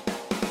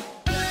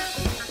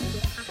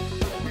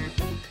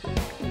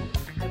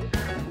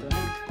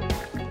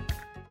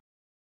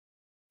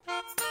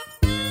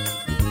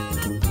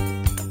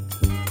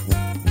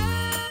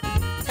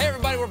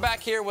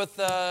 Here with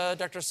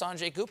Dr.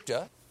 Sanjay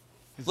Gupta.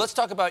 Let's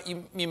talk about,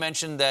 you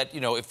mentioned that,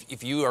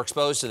 if you are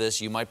exposed to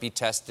this, you might be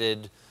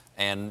tested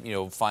and,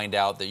 find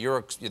out that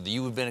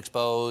you've been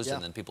exposed,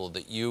 and then people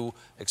that you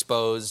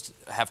exposed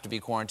have to be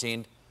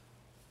quarantined.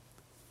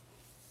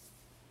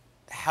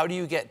 How do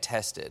you get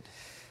tested?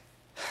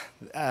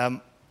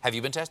 Have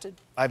you been tested?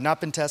 I've not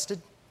been tested.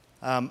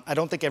 I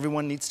don't think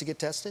everyone needs to get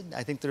tested.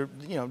 I think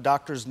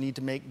doctors need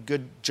to make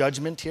good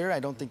judgment here. I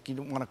don't think you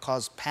want to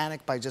cause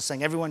panic by just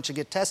saying everyone should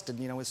get tested.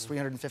 It's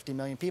 350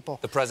 million people.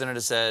 The president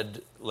has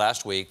said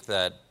last week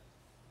that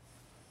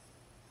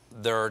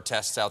there are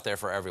tests out there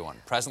for everyone.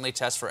 Presently,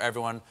 tests for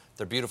everyone.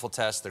 They're beautiful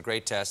tests. They're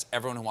great tests.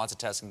 Everyone who wants a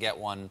test can get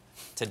one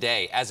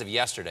today. As of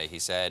yesterday, he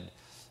said.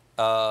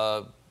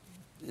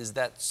 Is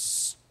that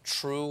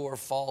true or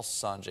false,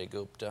 Sanjay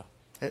Gupta?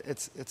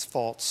 It's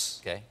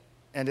false. Okay.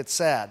 And it's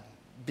sad,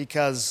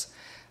 because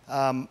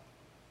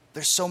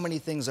there's so many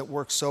things that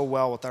work so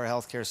well with our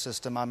healthcare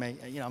system. I'm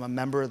a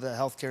member of the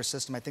healthcare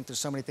system. I think there's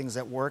so many things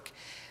that work.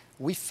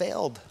 We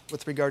failed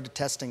with regard to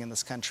testing in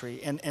this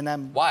country, and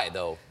I'm... Why,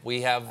 though?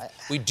 We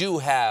do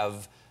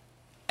have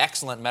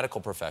excellent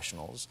medical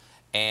professionals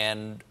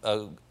and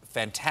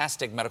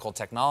fantastic medical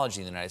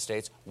technology in the United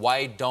States.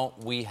 Why don't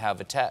we have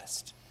a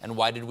test? And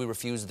why did we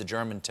refuse the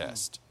German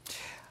test?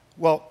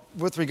 Well,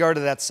 with regard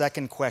to that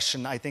second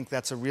question, I think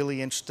that's a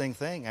really interesting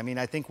thing. I mean,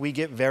 I think we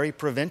get very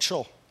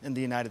provincial in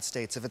the United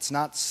States. If it's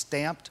not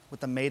stamped with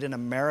the Made in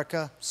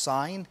America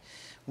sign,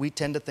 we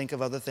tend to think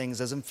of other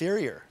things as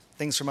inferior.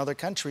 Things from other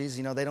countries,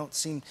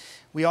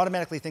 we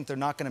automatically think they're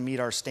not going to meet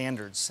our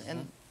standards.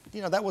 And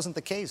that wasn't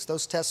the case.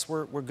 Those tests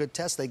were good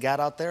tests. They got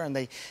out there and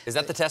they... Is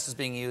that the test that's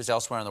being used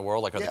elsewhere in the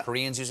world? Like, are Yeah. the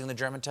Koreans using the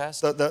German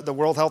test? The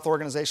World Health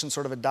Organization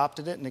sort of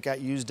adopted it, and it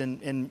got used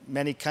in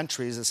many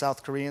countries. The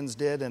South Koreans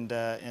did, and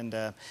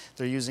they're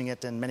using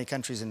it in many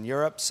countries in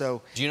Europe.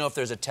 So, do you know if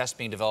there's a test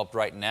being developed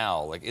right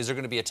now? Like, is there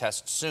going to be a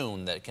test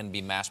soon that can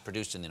be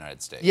mass-produced in the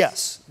United States?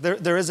 yes,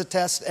 there is a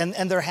test,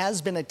 and there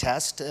has been a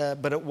test,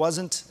 but it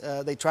wasn't.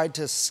 They tried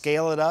to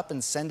scale it up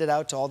and send it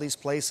out to all these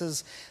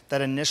places.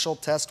 That initial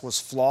test was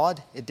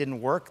flawed. It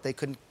didn't work. They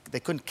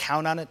couldn't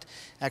count on it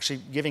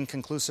actually giving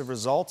conclusive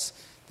results.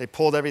 They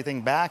pulled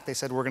everything back. They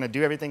said, we're going to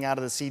do everything out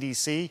of the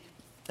CDC.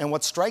 And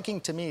what's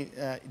striking to me,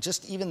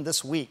 just even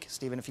this week,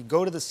 Stephen, if you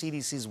go to the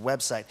CDC's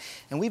website,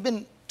 and we've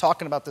been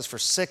talking about this for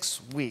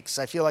 6 weeks.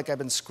 I feel like I've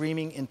been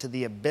screaming into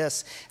the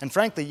abyss. And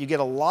frankly, you get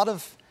a lot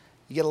of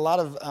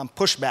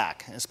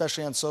pushback,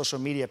 especially on social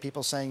media,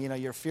 people saying,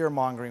 you're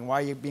fear-mongering. Why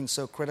are you being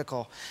so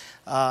critical?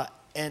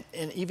 And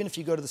even if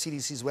you go to the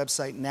CDC's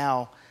website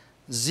now,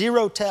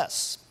 0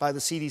 tests by the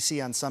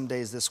CDC on some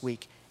days this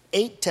week,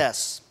 8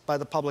 tests by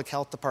the public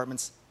health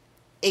departments,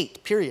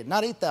 8, period.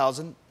 Not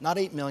 8,000, not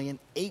 8 million,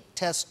 8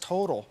 tests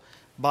total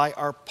by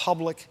our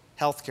public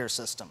healthcare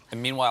system.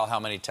 And meanwhile, how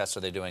many tests are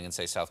they doing in,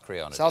 say, South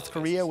Korea on a South daily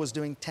Korea basis? was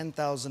doing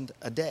 10,000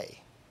 a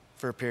day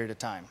for a period of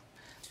time.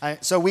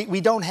 So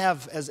we don't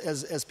have,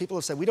 as people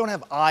have said, we don't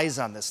have eyes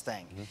on this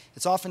thing. Mm-hmm.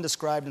 It's often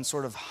described in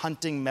sort of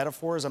hunting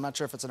metaphors. I'm not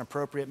sure if it's an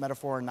appropriate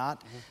metaphor or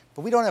not,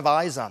 but we don't have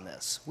eyes on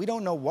this. We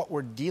don't know what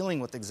we're dealing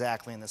with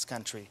exactly in this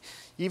country.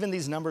 Even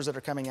these numbers that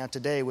are coming out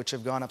today, which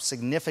have gone up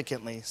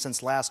significantly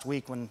since last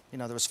week when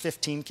there was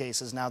 15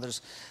 cases, now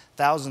there's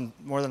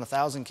more than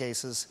 1,000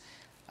 cases.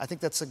 I think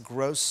that's a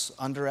gross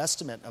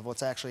underestimate of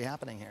what's actually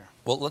happening here.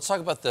 Well, let's talk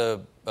about the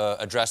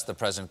address the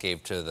president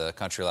gave to the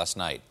country last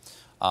night.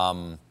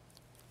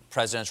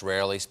 Presidents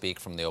rarely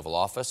speak from the Oval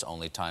Office,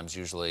 only times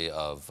usually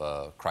of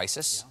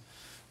crisis.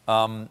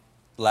 Yeah.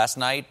 Last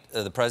night,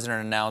 the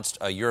president announced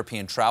a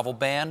European travel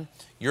ban.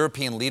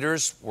 European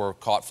leaders were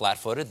caught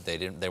flat-footed.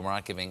 They were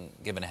not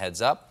given a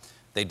heads up.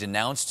 They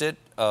denounced it,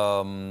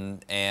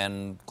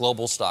 and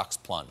global stocks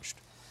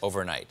plunged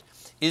overnight.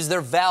 Is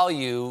there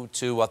value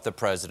to what the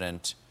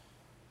president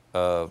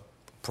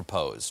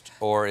proposed,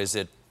 or is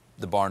it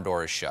the barn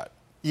door is shut?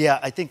 Yeah,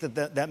 I think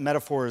that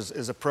metaphor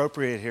is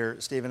appropriate here,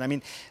 Stephen. I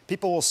mean,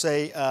 people will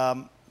say,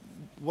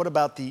 what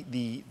about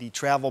the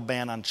travel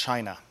ban on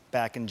China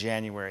back in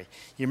January?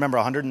 You remember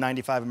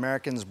 195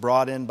 Americans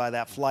brought in by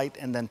that flight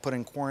and then put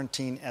in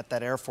quarantine at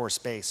that Air Force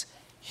base.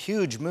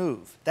 Huge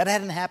move. That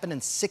hadn't happened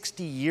in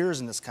 60 years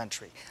in this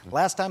country.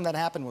 Last time that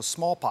happened was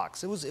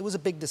smallpox. It was a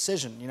big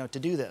decision, to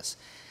do this.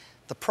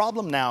 The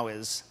problem now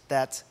is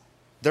that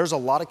there's a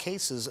lot of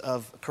cases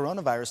of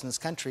coronavirus in this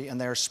country,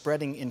 and they're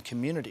spreading in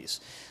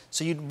communities.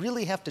 So you'd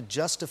really have to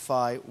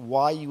justify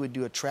why you would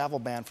do a travel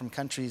ban from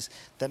countries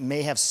that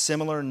may have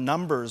similar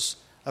numbers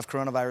of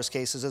coronavirus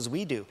cases as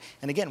we do.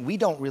 And again, we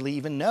don't really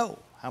even know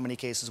how many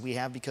cases we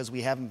have because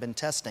we haven't been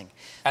testing.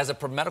 As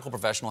a medical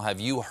professional,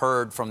 have you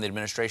heard from the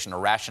administration a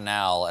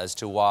rationale as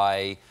to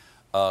why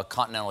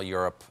continental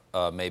Europe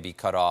may be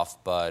cut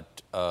off,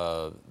 but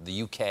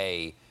the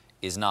UK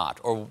is not,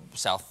 or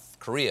South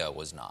Korea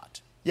was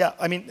not? Yeah,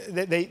 I mean,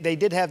 they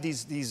did have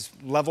these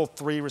level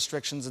 3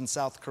 restrictions in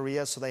South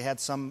Korea, so they had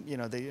some,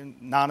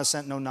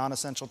 no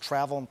non-essential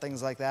travel and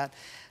things like that.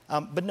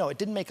 But no, it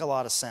didn't make a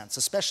lot of sense,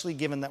 especially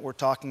given that we're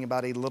talking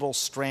about a little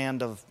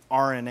strand of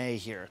RNA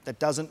here that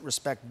doesn't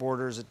respect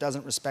borders, it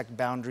doesn't respect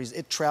boundaries,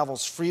 it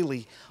travels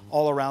freely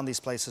all around these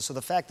places. So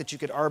the fact that you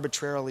could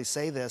arbitrarily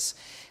say this,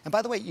 and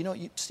by the way,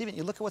 Stephen,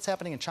 you look at what's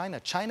happening in China.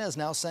 China is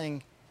now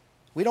saying,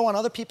 we don't want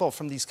other people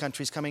from these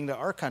countries coming to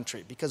our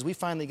country because we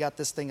finally got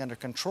this thing under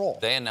control.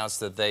 They announced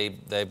that they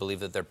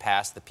believe that they're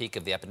past the peak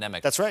of the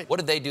epidemic. That's right. What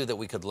did they do that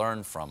we could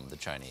learn from the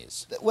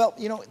Chinese? Well,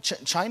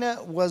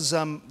 China was,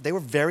 they were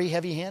very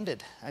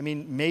heavy-handed. I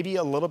mean, maybe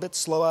a little bit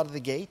slow out of the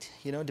gate,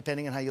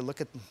 depending on how you look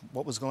at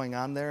what was going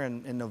on there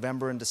in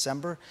November and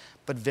December,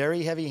 but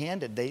very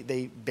heavy-handed.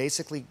 They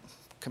basically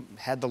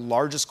had the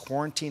largest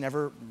quarantine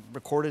ever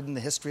recorded in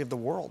the history of the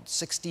world.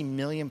 60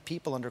 million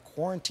people under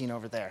quarantine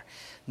over there,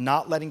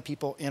 not letting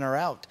people in or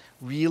out,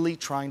 really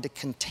trying to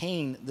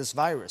contain this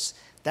virus.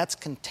 That's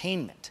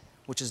containment,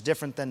 which is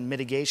different than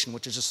mitigation,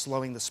 which is just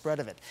slowing the spread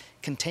of it.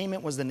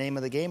 Containment was the name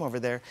of the game over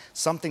there,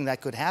 something that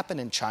could happen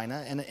in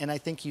China, and I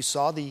think you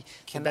saw the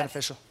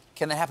beneficial.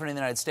 Can that happen in the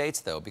United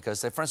States, though?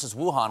 Because, for instance,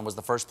 Wuhan was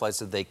the first place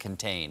that they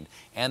contained,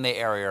 and the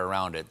area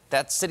around it.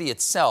 That city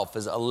itself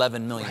is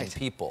 11 million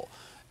people.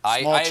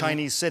 Small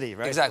Chinese city,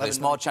 right? Exactly, a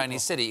small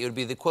Chinese city. It would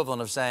be the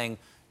equivalent of saying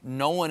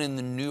no one in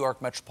the New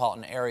York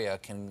metropolitan area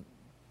can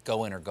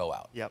go in or go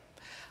out. Yep.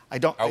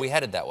 Are we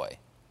headed that way?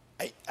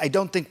 I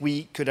don't think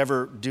we could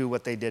ever do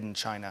what they did in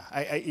China.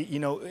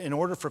 In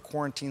order for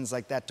quarantines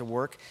like that to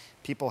work,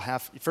 first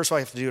of all,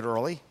 you have to do it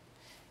early.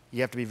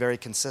 You have to be very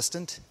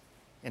consistent,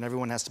 and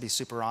everyone has to be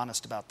super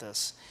honest about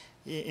this.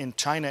 In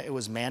China, it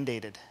was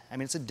mandated. I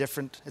mean, it's a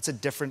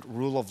different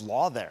rule of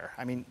law there.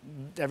 I mean,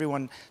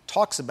 everyone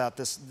talks about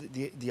this,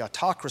 the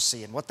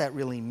autocracy and what that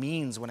really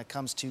means when it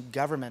comes to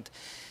government.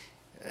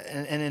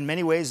 And in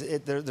many ways,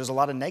 there's a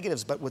lot of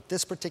negatives, but with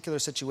this particular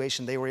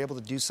situation, they were able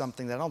to do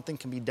something that I don't think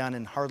can be done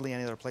in hardly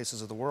any other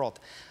places of the world.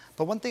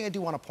 But one thing I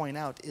do want to point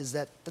out is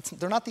that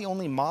they're not the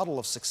only model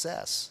of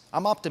success.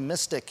 I'm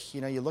optimistic.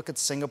 You know, you look at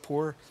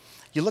Singapore,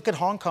 you look at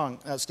Hong Kong,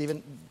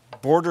 Stephen,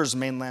 borders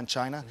mainland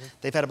China.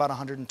 They've had about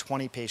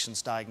 120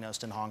 patients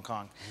diagnosed in Hong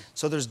Kong.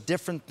 So there's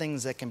different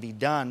things that can be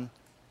done,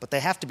 but they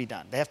have to be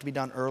done. They have to be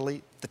done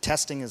early. The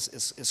testing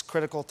is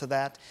critical to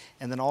that.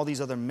 And then all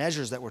these other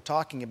measures that we're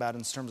talking about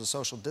in terms of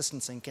social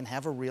distancing can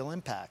have a real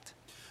impact.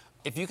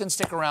 If you can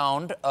stick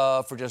around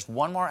for just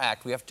one more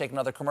act, we have to take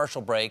another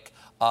commercial break.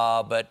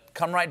 But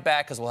come right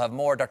back because we'll have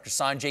more Dr.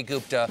 Sanjay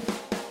Gupta.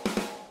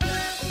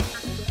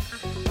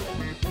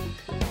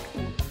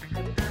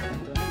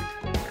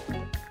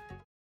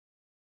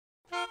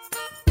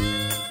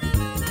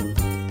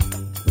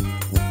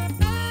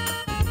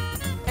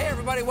 Hey,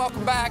 everybody,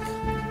 welcome back.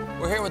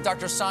 We're here with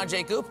Dr.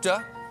 Sanjay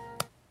Gupta.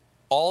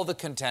 All the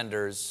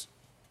contenders,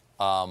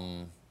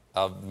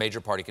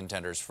 major party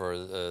contenders for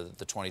the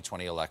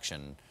 2020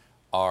 election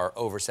are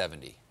over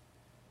 70.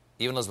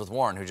 Even Elizabeth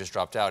Warren, who just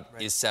dropped out,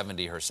 is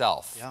 70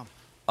 herself.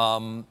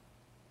 Yeah.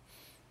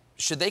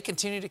 Should they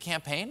continue to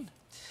campaign?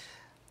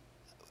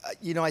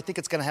 You know, I think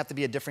it's going to have to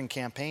be a different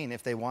campaign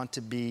if they want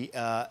to be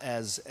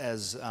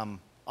as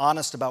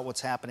honest about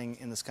what's happening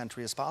in this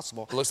country as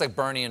possible. It looks like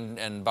Bernie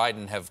and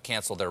Biden have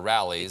canceled their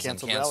rallies and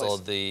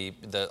canceled the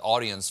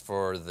audience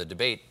for the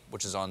debate,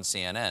 which is on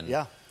CNN.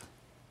 Yeah.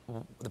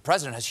 The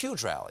president has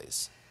huge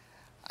rallies.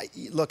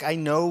 Look, I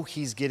know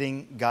he's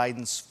getting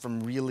guidance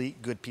from really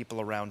good people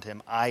around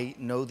him. I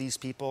know these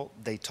people.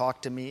 They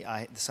talk to me.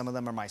 Some of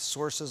them are my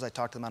sources. I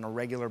talk to them on a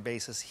regular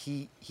basis.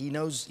 He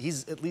knows,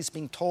 he's at least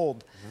being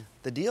told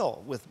the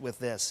deal with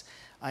this.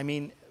 I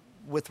mean,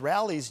 with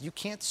rallies, you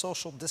can't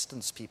social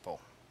distance people.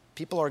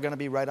 People are going to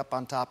be right up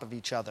on top of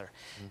each other.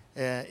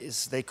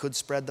 They could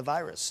spread the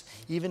virus.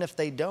 Even if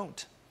they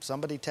don't,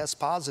 somebody tests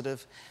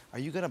positive, are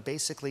you going to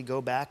basically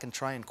go back and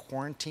try and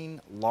quarantine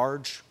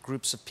large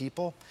groups of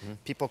people?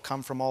 People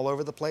come from all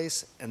over the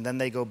place, and then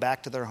they go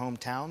back to their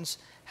hometowns.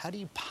 How do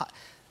you,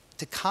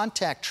 to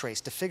contact trace,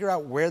 to figure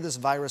out where this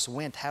virus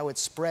went, how it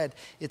spread,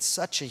 it's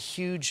such a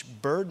huge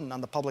burden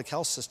on the public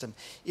health system.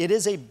 It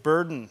is a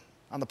burden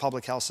on the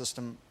public health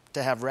system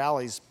to have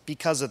rallies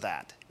because of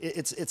that.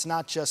 It's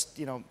not just,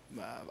 you know,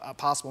 a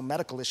possible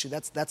medical issue.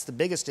 That's the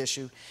biggest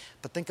issue.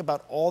 But think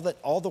about all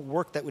the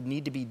work that would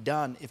need to be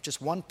done if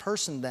just one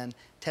person then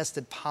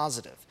tested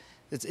positive.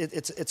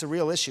 It's a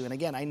real issue. And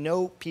again, I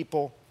know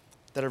people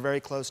that are very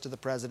close to the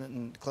president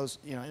and close,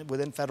 you know,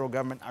 within federal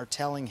government are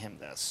telling him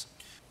this.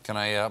 Can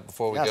I,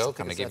 before we go,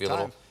 can I give you a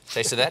little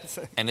taste of that?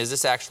 And is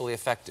this actually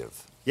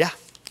effective? Yeah.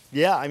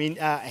 Yeah. I mean,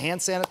 hand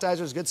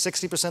sanitizer is good.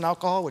 60%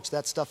 alcohol, which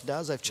that stuff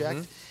does. I've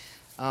checked.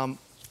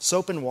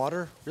 Soap and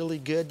water, really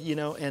good, you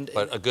know.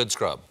 But a good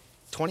scrub.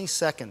 20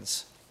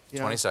 seconds.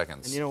 20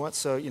 seconds. And you know what?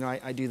 So, you know,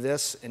 I do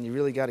this, and you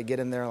really got to get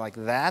in there like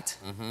that.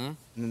 And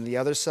then the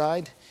other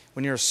side.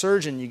 When you're a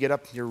surgeon, you get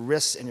up your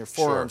wrists and your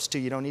forearms, too.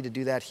 You don't need to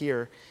do that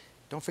here.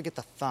 Don't forget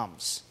the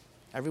thumbs.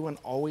 Everyone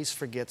always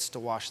forgets to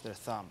wash their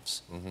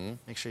thumbs.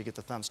 Make sure you get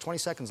the thumbs. 20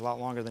 seconds is a lot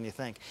longer than you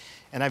think.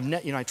 And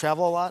I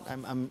travel a lot.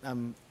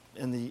 I'm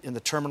in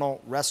the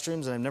terminal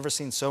restrooms, and I've never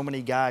seen so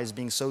many guys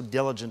being so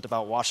diligent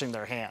about washing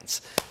their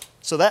hands.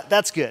 So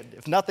that's good.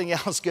 If nothing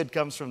else good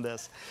comes from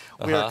this,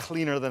 we are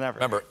cleaner than ever.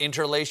 Remember,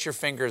 interlace your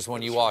fingers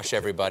when you wash,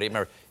 everybody.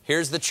 Remember,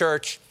 here's the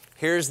church,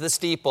 here's the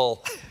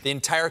steeple. The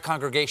entire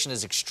congregation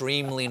is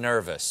extremely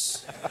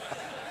nervous.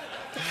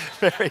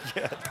 Very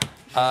good.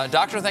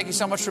 Doctor, thank you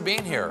so much for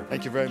being here.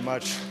 Thank you very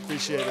much.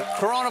 Appreciate it.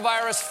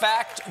 Coronavirus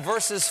Fact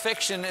versus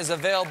Fiction is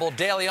available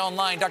daily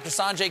online. Dr.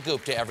 Sanjay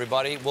Gupta,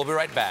 everybody. We'll be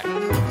right back.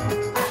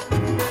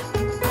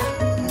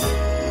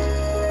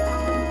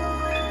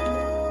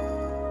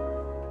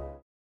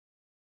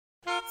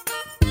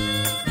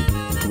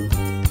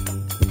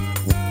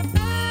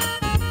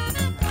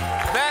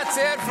 That's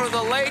it for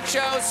the Late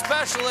Show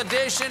special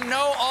edition.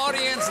 No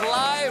audience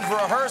live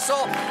rehearsal.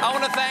 I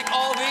want to thank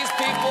all these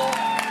people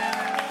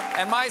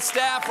and my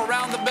staff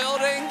around the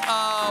building.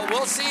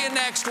 We'll see you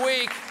next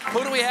week.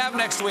 Who do we have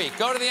next week?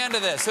 Go to the end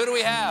of this. Who do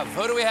we have?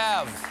 Who do we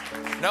have?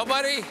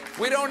 Nobody?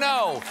 We don't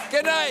know.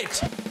 Good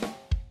night.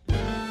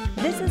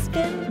 This has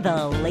been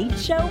The Late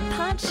Show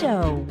Pod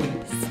Show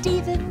with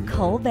Stephen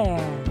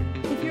Colbert.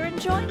 If you're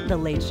enjoying The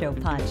Late Show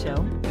Pod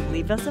Show,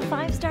 leave us a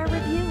 5-star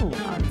review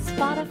on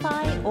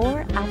Spotify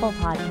or Apple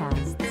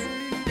Podcasts.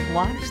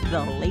 Watch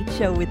The Late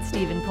Show with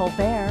Stephen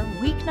Colbert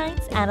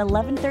weeknights at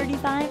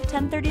 11:35,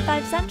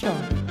 10:35 Central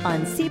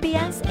on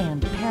CBS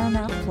and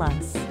Paramount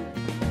Plus.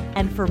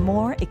 And for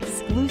more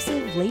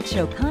exclusive Late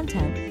Show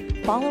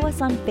content, follow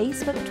us on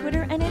Facebook,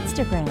 Twitter, and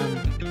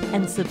Instagram.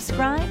 And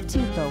subscribe to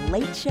The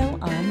Late Show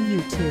on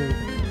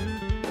YouTube.